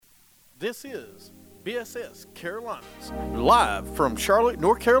This is BSS Carolinas, live from Charlotte,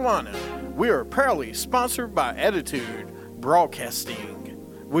 North Carolina. We are proudly sponsored by Attitude Broadcasting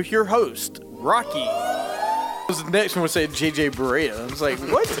with your host, Rocky. The next one said JJ Barea. I was like,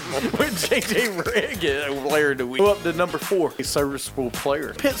 what? Where did JJ Barea get a player to week? Go up to number 4, a serviceable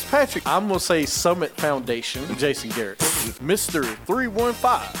player. Fitzpatrick. I'm going to say Summit Foundation, Jason Garrett. Mr.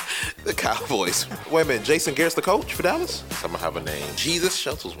 315. The Cowboys. Wait a minute, Jason Garrett's the coach for Dallas? Someone have a name. Jesus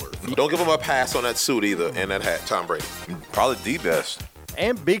Shuttlesworth. Don't give him a pass on that suit either and that hat, Tom Brady. Probably the best.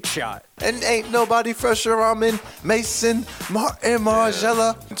 And Big Shot. And ain't nobody fresher. I'm in Mason, Martin,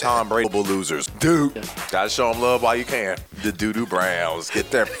 Margella. Tom Brady losers. Dude, gotta show them love while you can. The Doo-Doo Browns get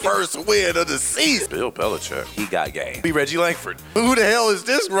their first win of the season. Bill Belichick, he got game. Be Reggie Langford. Who the hell is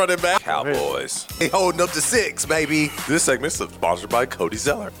this running back? Cowboys. They holding up to 6, baby. This segment is sponsored by Cody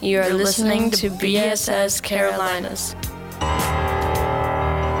Zeller. You are listening to BSS Carolinas.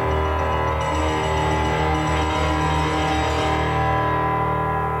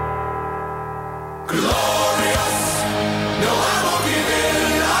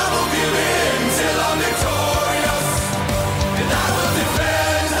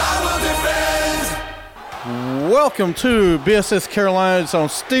 Welcome to BSS Carolinas on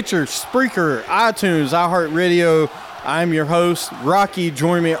Stitcher, Spreaker, iTunes, iHeartRadio. I'm your host, Rocky.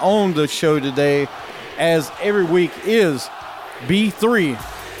 Join me on the show today, as every week, is B3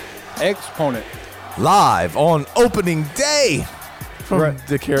 Exponent. Live on opening day from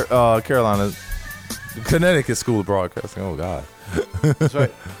the Carolina, Connecticut School of Broadcasting. Oh, God. That's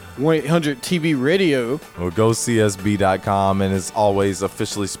right. 1-800 TV Radio. Or go CSB.com, and it's always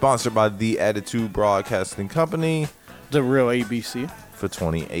officially sponsored by the Attitude Broadcasting Company. The real ABC. For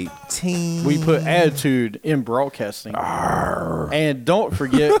 2018. We put attitude in broadcasting. Arr. And don't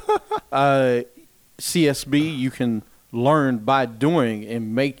forget, CSB, you can learn by doing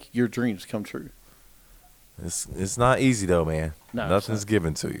and make your dreams come true. It's not easy, though, man. No, nothing's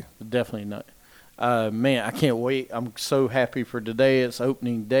given to you. Definitely not. Man, I can't wait. I'm so happy for today. It's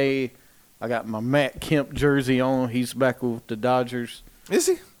opening day. I got my Matt Kemp jersey on. He's back with the Dodgers. Is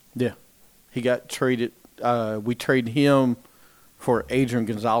he? Yeah. He got traded. We traded him for Adrian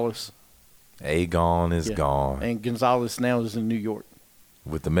Gonzalez. Agon is gone. And Gonzalez now is in New York.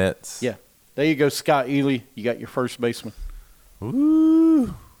 With the Mets? Yeah. There you go, Scott Ely. You got your first baseman.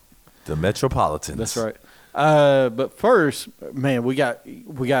 Ooh. The Metropolitans. That's right. But first, man, we got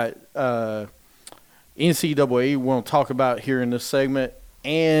NCAA we want to talk about here in this segment,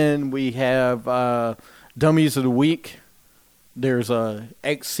 and we have Dummies of the Week. There's a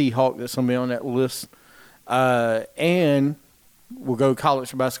ex-Seahawk that's going to be on that list. And we'll go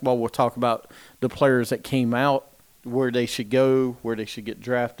college basketball. We'll talk about the players that came out, where they should go, where they should get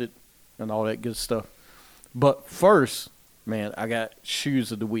drafted, and all that good stuff. But first, man, I got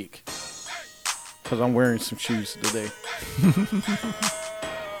shoes of the week because I'm wearing some shoes today.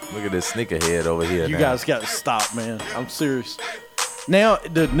 Look at this sneakerhead over here. You guys got to stop, man. I'm serious. Now,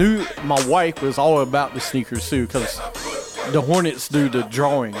 my wife was all about the sneakers, too, because the Hornets do the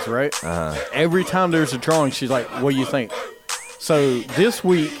drawings, right? Uh-huh. Every time there's a drawing, she's like, what do you think? So this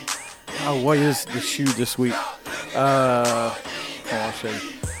week, what is the shoe this week? I'll show you.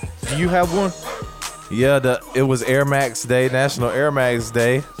 Do you have one? Yeah, it was Air Max Day, National Air Max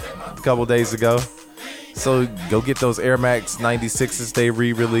Day, a couple days ago. So go get those Air Max 96s they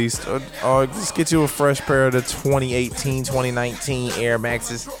re-released, or just get you a fresh pair of the 2018, 2019 Air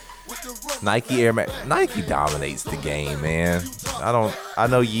Maxes. Nike Air Max. Nike dominates the game, man. I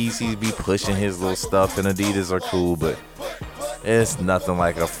know Yeezy be pushing his little stuff, and Adidas are cool, but it's nothing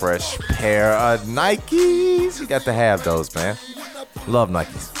like a fresh pair of Nikes. You got to have those, man. Love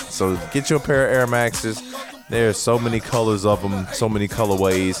Nikes. So get you a pair of Air Maxes. There's so many colors of them, so many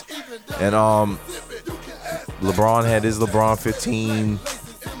colorways, and LeBron had his LeBron 15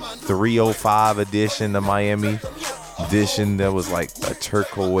 305 edition, the Miami edition that was like a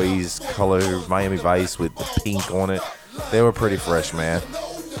turquoise color, Miami Vice with the pink on it. They were pretty fresh, man.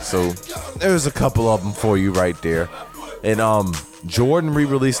 So there's a couple of them for you right there. And Jordan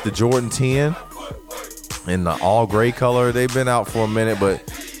re-released the Jordan 10 in the all gray color. They've been out for a minute, but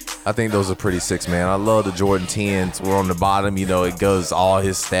I think those are pretty sick, man. I love the Jordan 10s. We're on the bottom, it goes all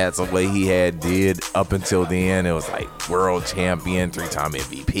his stats the way he did up until then. It was like world champion, 3-time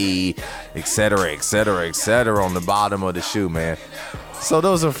MVP, et cetera, et cetera, et cetera on the bottom of the shoe, man. So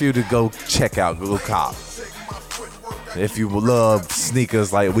those are a few to go check out, go cop. If you love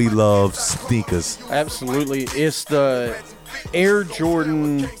sneakers like we love sneakers. Absolutely. It's the Air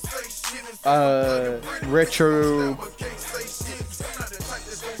Jordan retro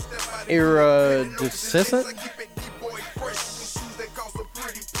era descendant.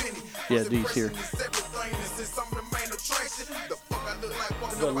 Yeah, these here.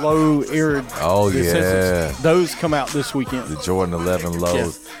 The low air. Oh, yeah. Those come out this weekend. The Jordan 11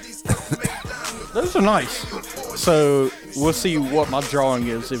 lows. Those are nice. So we'll see what my drawing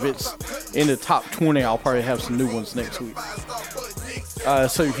is. If it's in the top 20, I'll probably have some new ones next week.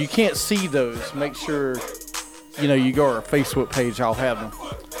 So if you can't see those, make sure you go to our Facebook page. I'll have them.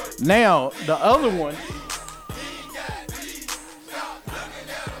 Now the other one.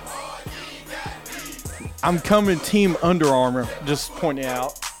 I'm coming Team Under Armour. Just pointing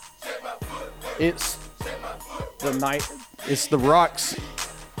out. It's the Rocks.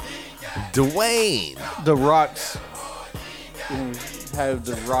 Dwayne. The Rocks. Have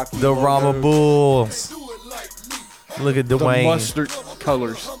the Rocky. The Rama Bulls. Look at The Dwayne. mustard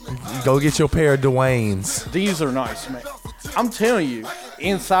colors. Go get your pair of Dwaynes. These are nice, man. I'm telling you,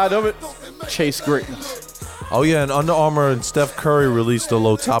 inside of it, chase greatness. Oh, yeah, and Under Armour and Steph Curry released a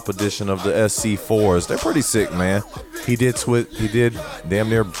low top edition of the SC4s. They're pretty sick, man. He did damn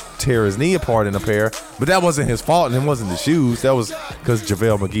near tear his knee apart in a pair, but that wasn't his fault, and it wasn't the shoes. That was because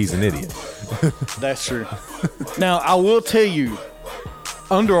JaVale McGee's an idiot. That's true. Now, I will tell you,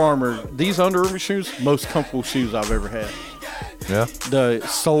 Under Armour, these Under Armour shoes, most comfortable shoes I've ever had. Yeah? The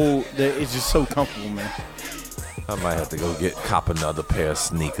sole, it's just so comfortable, man. I might have to go cop another pair of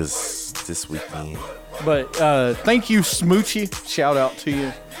sneakers this weekend. But thank you, Smoochie. Shout out to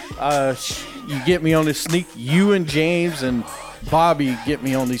you. You get me on this sneak. You and James and Bobby get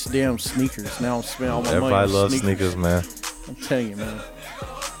me on these damn sneakers. Now I'm spending all my money on Everybody loves sneakers, man. I'm telling you, man.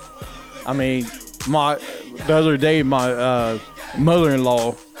 I mean, the other day, my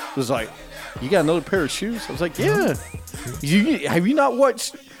mother-in-law was like, "You got another pair of shoes?" I was like, "Yeah." Do you not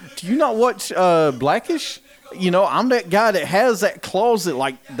watch Blackish? I'm that guy that has that closet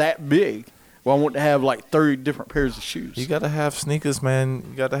like that big. Well, I want to have like 30 different pairs of shoes. You got to have sneakers, man.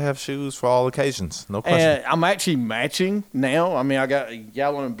 You got to have shoes for all occasions. No question. And I'm actually matching now. I mean, I got a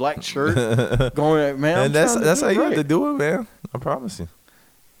yellow and black shirt going, man. And that's how you have to do it, man. I promise you.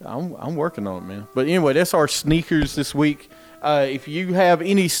 I'm working on it, man. But anyway, that's our sneakers this week. If you have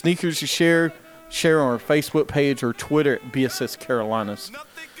any sneakers to share on our Facebook page or Twitter at BSS Carolinas.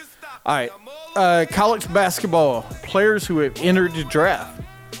 All right. College basketball players who have entered the draft.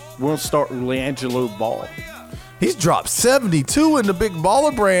 We'll start with LiAngelo Ball. He's dropped 72 in the Big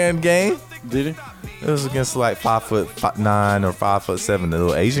Baller Brand game. Did he? It was against like 5'9" or 5'7", the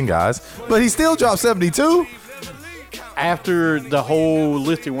little Asian guys, but he still dropped 72. After the whole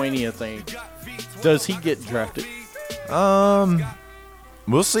Lithuania thing, does he get drafted?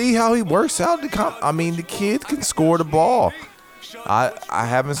 We'll see how he works out. The kid can score the ball. I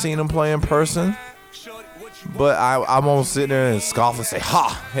haven't seen him play in person. But I won't sit there and scoff and say,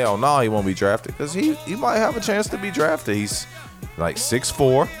 hell no, he won't be drafted. Because he might have a chance to be drafted. He's like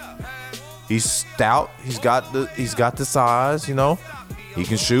 6'4". He's stout. He's got the size, He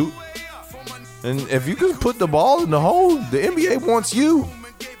can shoot. And if you can put the ball in the hole, the NBA wants you.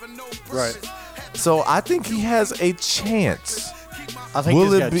 Right. So I think he has a chance. I think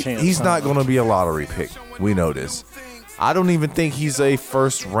he's got a chance. He's not going to be a lottery pick. We know this. I don't even think he's a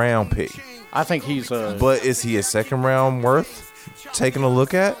first round pick. I think he's a... But is he a second round worth taking a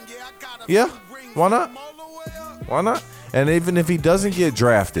look at? Yeah. Why not? Why not? And even if he doesn't get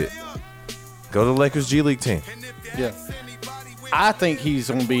drafted, go to the Lakers G League team. Yeah. I think he's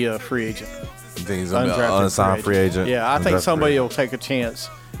going to be a free agent. You think he's going to be an unsigned free agent? Yeah, I think somebody will take a chance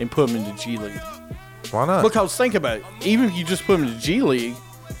and put him in the G League. Why not? Because think about it. Even if you just put him in the G League,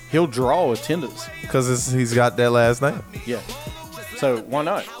 he'll draw attendance. Because he's got that last name. Yeah. So why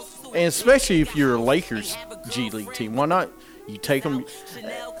not? And especially if you're a Lakers G League team, why not? You take them.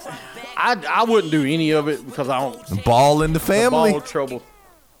 I wouldn't do any of it because I don't. Ball in the family. Ball trouble.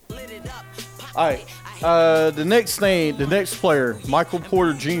 All right. The next player, Michael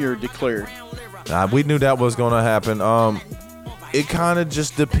Porter Jr. declared. We knew that was going to happen. It kind of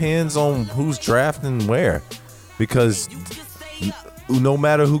just depends on who's drafting where, because no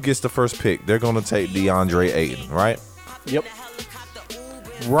matter who gets the first pick, they're going to take DeAndre Ayton, right? Yep.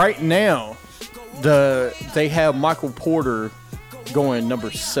 Right now, they have Michael Porter going number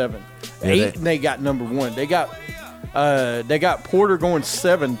 7. Yeah, 8, and they got number 1. They got Porter going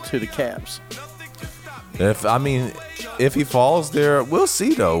 7 to the Cavs. If he falls there, we'll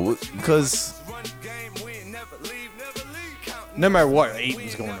see though, because no matter what,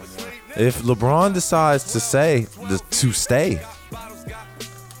 Ayton's going to win. If LeBron decides to stay,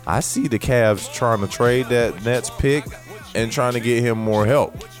 I see the Cavs trying to trade that Nets pick and trying to get him more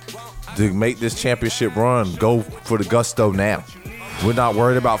help to make this championship run go for the gusto now. We're not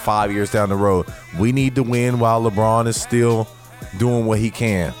worried about 5 years down the road. We need to win while LeBron is still doing what he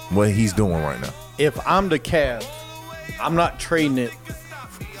can, what he's doing right now. If I'm the Cavs, I'm not trading it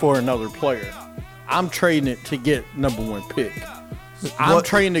for another player. I'm trading it to get number 1 pick. I'm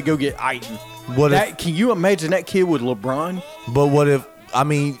trading to go get Ayton. Can you imagine that kid with LeBron? But what if,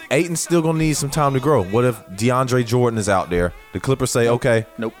 Ayton's still going to need some time to grow. What if DeAndre Jordan is out there? The Clippers say, okay,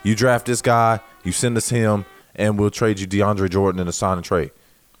 Nope. You draft this guy, you send us him, and we'll trade you DeAndre Jordan in a sign and trade.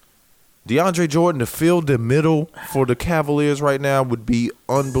 DeAndre Jordan to fill the middle for the Cavaliers right now would be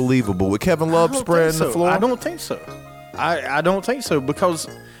unbelievable. With Kevin Love spreading the floor? I don't think so. I don't think so because,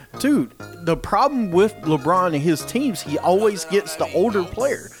 dude, the problem with LeBron and his teams, he always gets the older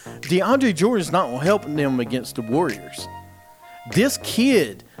player. DeAndre Jordan's not helping them against the Warriors. These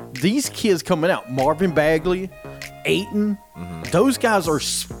kids coming out, Marvin Bagley, Ayton, those guys are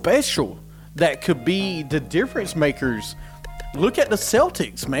special that could be the difference makers. Look at the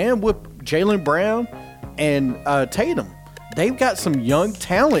Celtics, man, with Jaylen Brown and Tatum. They've got some young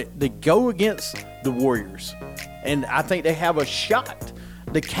talent that go against the Warriors. And I think they have a shot.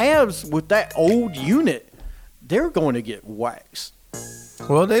 The Cavs, with that old unit, they're going to get waxed.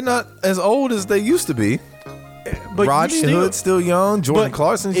 Well, they're not as old as they used to be. But Rodney Hood's still young. Jordan but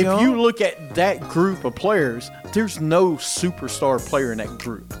Clarkson's young. If you look at that group of players, there's no superstar player in that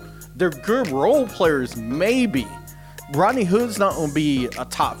group. They're good role players, maybe. Rodney Hood's not going to be a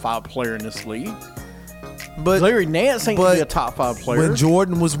top 5 player in this league. But Larry Nance ain't going to be a top 5 player. When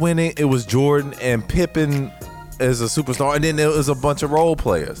Jordan was winning, it was Jordan and Pippen as a superstar, and then there was a bunch of role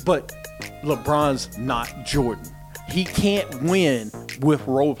players. But LeBron's not Jordan. He can't win with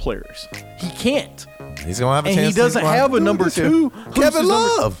role players. He can't. He's going to have a And chance. he doesn't have a number 2. Kevin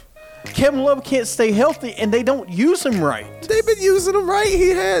Love. Kevin Love can't stay healthy, and they don't use him right. They've been using him right.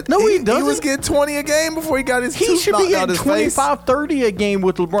 He doesn't. was getting 20 a game before he got his He tooth should be knocked out getting his face. 25, 30 a game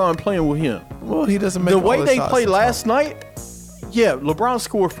with LeBron playing with him. Well, he doesn't make The all way his they shots played in last time. night, yeah, LeBron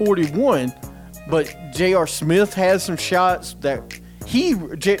scored 41, but J.R. Smith had some shots that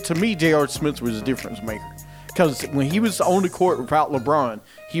to me, J.R. Smith was a difference maker. Because when he was on the court without LeBron,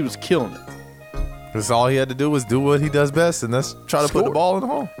 he was killing it. Because all he had to do was do what he does best, and that's try to put the Score. ball in the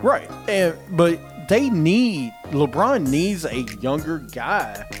hole. Right. But LeBron needs a younger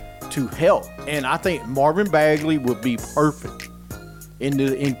guy to help. And I think Marvin Bagley would be perfect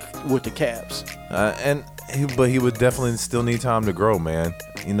with the Cavs. But he would definitely still need time to grow, man.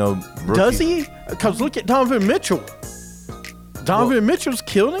 Rookie. Does he? Because look at Donovan Mitchell. Mitchell's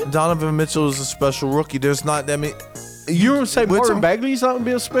killing it. Donovan Mitchell is a special rookie. There's not that many. You don't say Marvin him? Bagley's not going to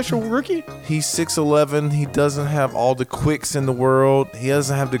be a special rookie? He's 6'11". He doesn't have all the quicks in the world. He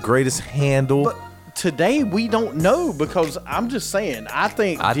doesn't have the greatest handle. But today we don't know because I'm just saying. I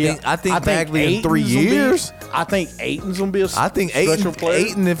think Bagley in 3 years. I think Ayton's going to be a special player.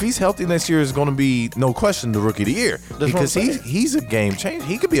 Ayton, if he's healthy next year, is going to be no question the rookie of the year because he's a game changer.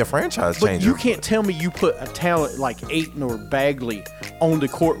 He could be a franchise changer. But you can't tell me you put a talent like Ayton or Bagley on the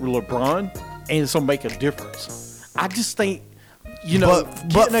court with LeBron and it's going to make a difference. I just think, but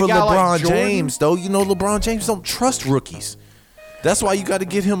for LeBron James, though, LeBron James don't trust rookies. That's why you got to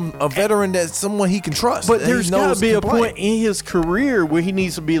get him a veteran that's someone he can trust. But there's got to be a point in his career where he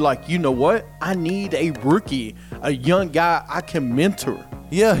needs to be like, you know what? I need a rookie, a young guy I can mentor.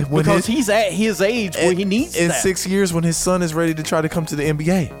 Yeah, because he's at his age where he needs that. In 6 years, when his son is ready to try to come to the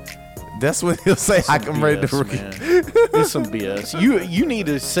NBA, that's when he'll say, I'm ready to rookie. It's some BS. You need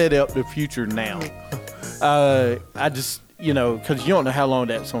to set up the future now. I just, because you don't know how long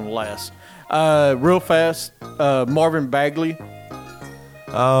that's going to last. Real fast, Marvin Bagley.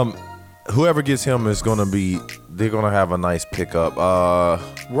 Whoever gets him is going to be, they're going to have a nice pickup.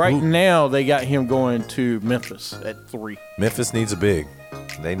 Now, they got him going to Memphis at 3. Memphis needs a big.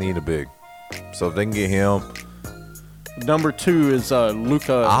 They need a big. So if they can get him. Number 2 is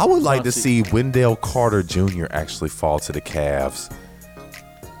Luka. I would like to see Wendell Carter Jr. actually fall to the Cavs.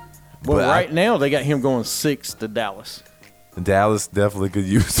 Well, now they got him going 6 to Dallas. Dallas definitely could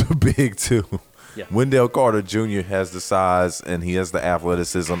use a big too. Yeah. Wendell Carter Jr. has the size and he has the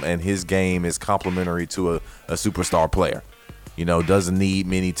athleticism and his game is complementary to a superstar player. Doesn't need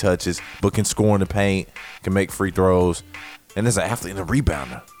many touches, but can score in the paint, can make free throws, and is an athlete and a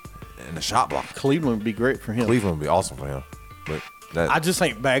rebounder and a shot blocker. Cleveland would be great for him. Cleveland would be awesome for him. But I just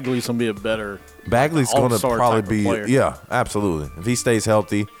think Bagley's going to be a better Bagley's going to probably be player. Yeah, absolutely. If he stays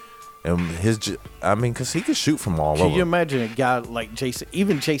healthy. And because he can shoot from all over. Can you imagine a guy like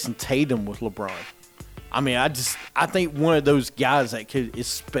Jason Tatum with LeBron? I think one of those guys that is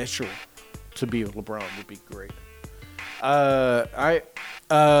special to be with LeBron would be great. All right.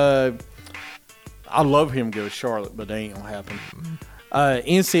 I love him go to Charlotte, but that ain't going to happen.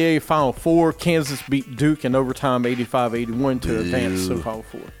 NCAA Final Four, Kansas beat Duke in overtime 85-81 to advance to the Final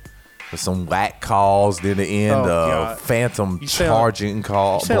Four. With some whack calls near the end, God. phantom You sound- charging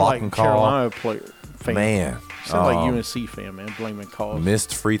call, You sound blocking like call. Carolina player fan. Man. You sound like UNC fan, man, blaming calls.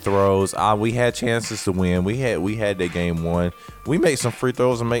 Missed free throws. We had chances to win. We had that game won. We made some free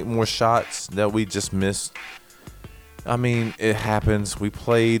throws and make more shots that we just missed. I mean, it happens. We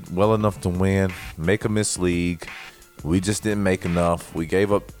played well enough to win, make a miss league. We just didn't make enough. We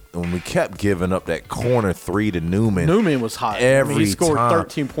gave up, and we kept giving up that corner three to Newman. Newman was hot. Every he scored time.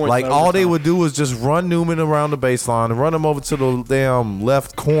 13 points. Like in all they overtime. would do was just run Newman around the baseline, run him over to the damn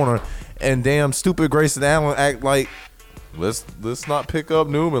left corner, and damn stupid Grayson Allen act like let's not pick up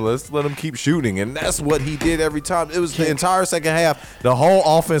Newman. Let's let him keep shooting, and that's what he did every time. It was the entire second half. The whole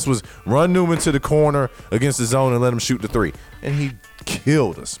offense was run Newman to the corner against the zone and let him shoot the three, and he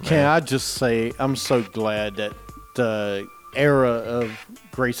killed us, man. Can I just say, I'm so glad that the era of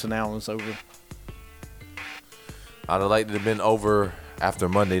Grayson Allen's over. I'd have liked it to have been over after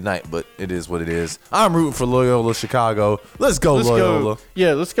Monday night, but it is what it is. I'm rooting for Loyola Chicago. Let's go, Loyola.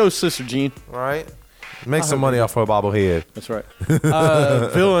 Let's go, Sister Jean. All right. Make some money off her bobblehead. That's right.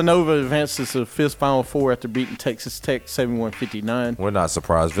 Villanova advances to the fifth Final Four after beating Texas Tech 71-59. We're not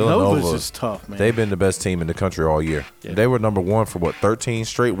surprised. Villanova, Nova's just tough, man. they've been the best team in the country all year. Yeah. They were number one for, 13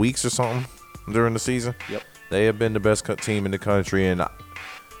 straight weeks or something during the season? Yep. They have been the best team in the country, and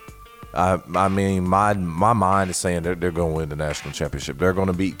I mean, my mind is saying they're going to win the national championship. They're going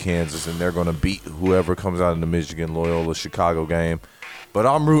to beat Kansas, and they're going to beat whoever comes out in the Michigan Loyola Chicago game. But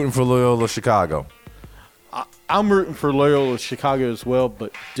I'm rooting for Loyola Chicago. I'm rooting for Loyola Chicago as well,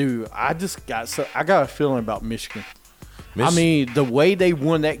 but dude, I got a feeling about Michigan. I mean, the way they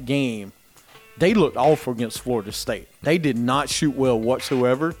won that game, they looked awful against Florida State. They did not shoot well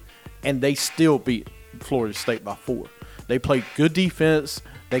whatsoever, and they still beat Florida State by 4. They played good defense.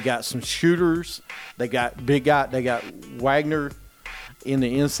 They got some shooters. They got big guy. They got Wagner in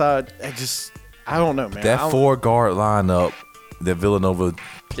the inside. I don't know, man. That 4-guard lineup that Villanova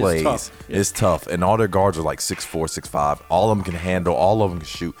plays is tough, and all their guards are like 6'4", 6'5". All of them can handle. All of them can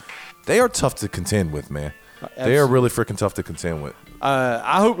shoot. They are tough to contend with, man. They are really freaking tough to contend with.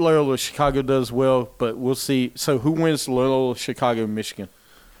 I hope Loyola Chicago does well, but we'll see. So who wins Loyola Chicago, Michigan?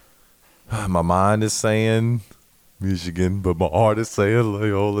 My mind is saying Michigan, but my heart is saying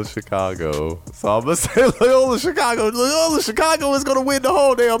Loyola Chicago. So I'm going to say Loyola Chicago. Loyola Chicago is going to win the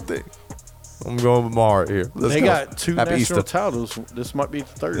whole damn thing. I'm going with my heart here. Let's They go. got 2 Happy national Easter. titles. This might be the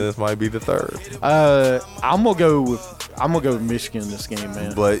third. This might be the third. I'm gonna go with Michigan in this game,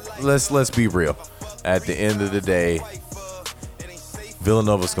 man. But let's be real. At the end of the day,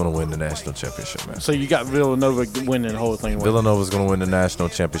 Villanova's going to win the national championship, man. So you got Villanova winning the whole thing. Villanova's going to win the national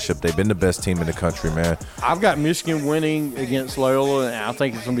championship. They've been the best team in the country, man. I've got Michigan winning against Loyola, and I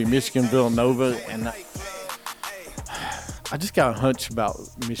think it's gonna be Michigan Villanova, and I just got a hunch about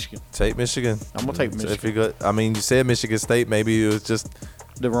Michigan. Take Michigan. I'm gonna take Michigan. If you got, I mean, you said Michigan State. Maybe it was just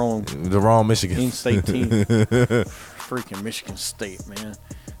The wrong the wrong Michigan. in-state team. Freaking Michigan State, man.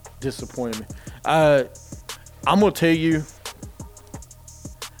 Disappointed me. I'm going to tell you,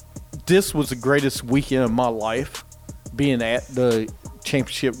 this was the greatest weekend of my life, being at the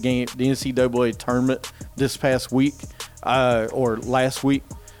championship game, the NCAA tournament this past week, or last week.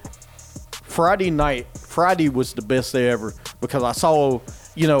 Friday was the best day ever because I saw,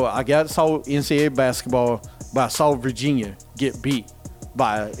 saw NCAA basketball, but I saw Virginia get beat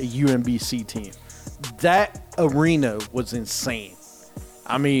by a UMBC team. That arena was insane.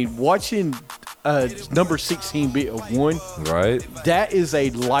 I mean, watching number 16 beat a 1, Right? that is a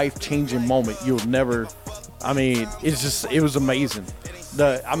life-changing moment. You'll never. I mean, it was amazing.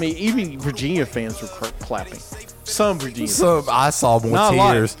 Even Virginia fans were clapping. Some Virginia. So I saw more Not a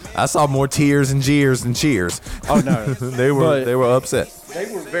lot. tears. I saw more tears and jeers than cheers. Oh no, they But were upset.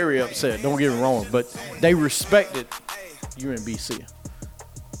 they were very upset. Don't get me wrong, but they respected UMBC.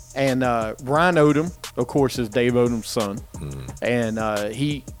 And Ryan Odom, of course, is Dave Odom's son, and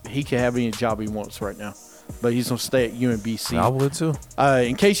he can have any job he wants right now, but he's gonna stay at UMBC. I would too.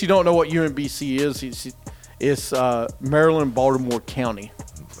 In case you don't know what UMBC is, it's Maryland Baltimore County.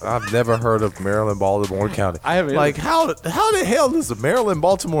 I've never heard of Maryland Baltimore County. I haven't Like either. how the hell does the Maryland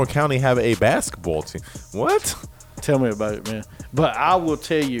Baltimore County have a basketball team? What? Tell me about it, man. But I will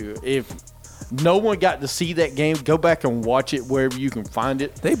tell you, if no one got to see that game, go back and watch it wherever you can find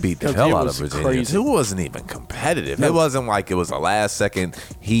it. They beat the 'Cause hell it out of was Virginia. crazy. It wasn't even competitive. No. It wasn't like it was a last second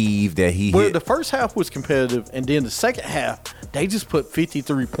heave that he Well, hit. the first half was competitive, and then the second half, they just put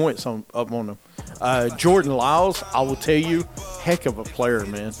 53 points up on them. Jordan Lyles, I will tell you, heck of a player,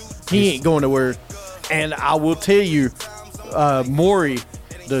 man. He ain't going nowhere. And I will tell you, Morey,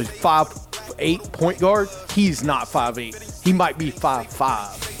 the 5'8" point guard, he's not 5'8". He might be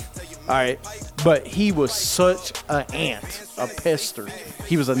 5'5". All right, but he was such an ant, a pester.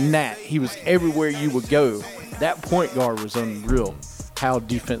 He was a gnat. He was everywhere you would go. That point guard was unreal. How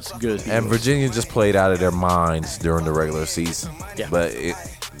defense good he And was. Virginia just played out of their minds during the regular season. Yeah. But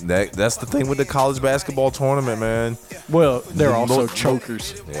that's the thing with the college basketball tournament, man. Well, they're also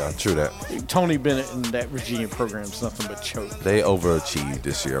chokers. Yeah, true that. Tony Bennett and that Virginia program is nothing but choke. They overachieved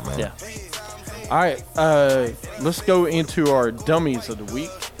this year, man. Yeah. All right, let's go into our dummies of the week.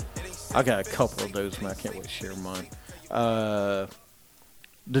 I got a couple of those, man. I can't wait to share mine.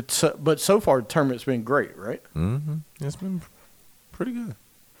 But so far, the tournament's been great, right? Mm-hmm. It's been pretty good.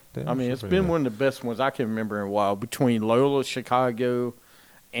 Damn, I mean, it's pretty been good. one of the best ones I can remember in a while, between Loyola Chicago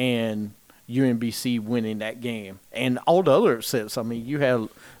and UMBC winning that game. And all the other upsets. I mean, you had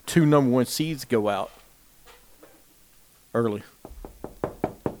 2 number 1 seeds go out early.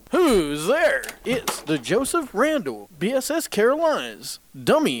 Who's there? It's the Joseph Randall, BSS Carolinas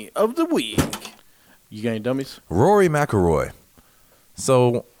Dummy of the Week. You got any dummies? Rory McIlroy.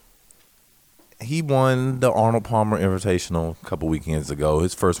 So he won the Arnold Palmer Invitational a couple weekends ago.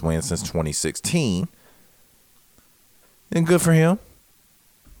 His first win since 2016. And good for him.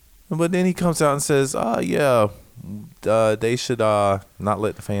 But then he comes out and says, they should not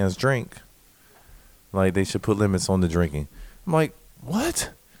let the fans drink. Like, they should put limits on the drinking. I'm like, what?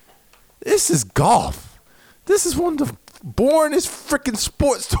 This is golf. This is one of the boringest freaking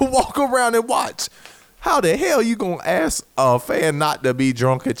sports to walk around and watch. How the hell you gonna ask a fan not to be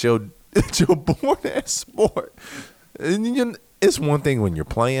drunk at your boring ass sport? And it's one thing when you're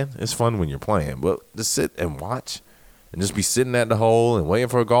playing. It's fun when you're playing. But to sit and watch and just be sitting at the hole and waiting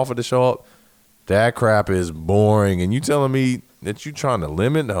for a golfer to show up, that crap is boring. And you telling me that you trying to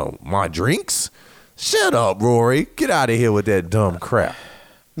limit my drinks? Shut up, Rory. Get out of here with that dumb crap.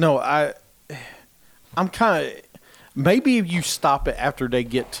 No, I'm kind of – maybe if you stop it after they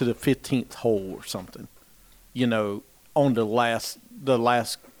get to the 15th hole or something, on the last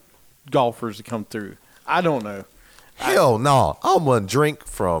golfers to come through. I don't know. Hell no. I'm going to drink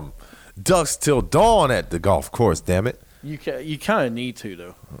from dusk till dawn at the golf course, damn it. You kind of need to,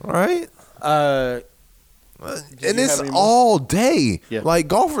 though. All right? And you it's have any more? all day. Yeah. Like,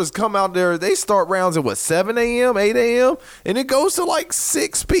 golfers come out there, they start rounds at 7 a.m., 8 a.m., and it goes to like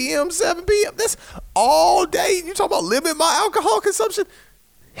 6 p.m., 7 p.m. That's all day. You talking about limit my alcohol consumption?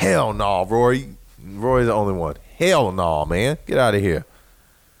 Hell no, Rory. Rory's the only one. Hell no, man. Get out of here.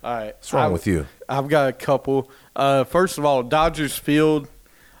 All right. What's wrong with you? I've got a couple. First of all, Dodgers Field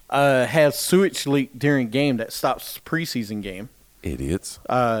has sewage leak during game that stops the preseason game. Idiots.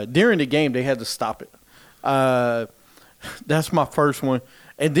 During the game, they had to stop it. That's my first one.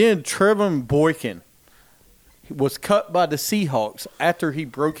 And then Trevor Boykin was cut by the Seahawks after he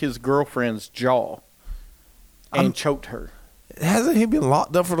broke his girlfriend's jaw and choked her. Hasn't he been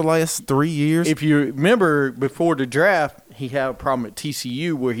locked up for the last 3 years? If you remember, before the draft, he had a problem at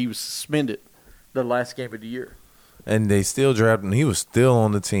TCU where he was suspended the last game of the year. And they still drafted him. He was still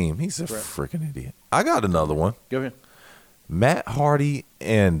on the team. He's a freaking idiot. I got another one. Go ahead. Matt Hardy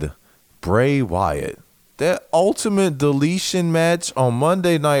and Bray Wyatt. That ultimate deletion match on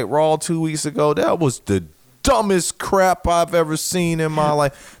Monday Night Raw 2 weeks ago, that was the dumbest crap I've ever seen in my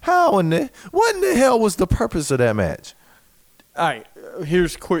life. What in the hell was the purpose of that match? All right,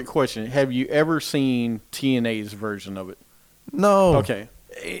 here's a quick question. Have you ever seen TNA's version of it? No. Okay.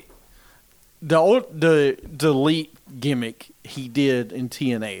 The delete gimmick he did in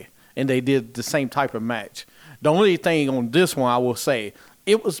TNA, and they did the same type of match. The only thing on this one I will say,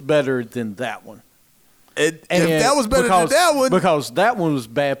 it was better than that one. If that was better than that one, because that one was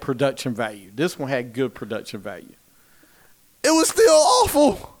bad production value. This one had good production value. it was still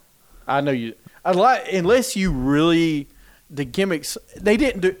awful. I know you. Unless you really, the gimmicks they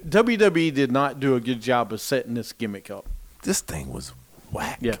didn't do. WWE did not do a good job of setting this gimmick up. This thing was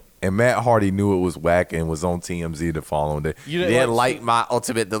whack. Yeah. And Matt Hardy knew it was whack and was on TMZ the following day. You You didn't didn't like- like my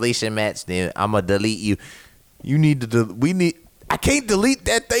ultimate deletion match, then I'm going to delete you. You need to I can't delete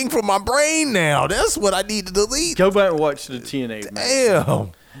that thing from my brain now. That's what I need to delete. Go back and watch the TNA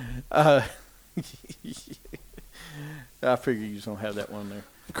match. Damn. I figure you just don't have that one there.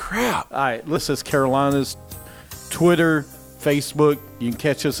 Crap. All right, listen, it's Carolina's Twitter, Facebook. You can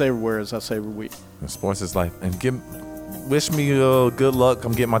catch us everywhere, as I say every week. Sports is life. And wish me good luck.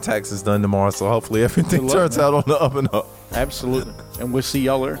 I'm getting my taxes done tomorrow, so hopefully everything Good luck, turns man. out on the up and up. Absolutely. And we'll see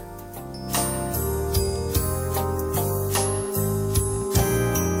y'all there.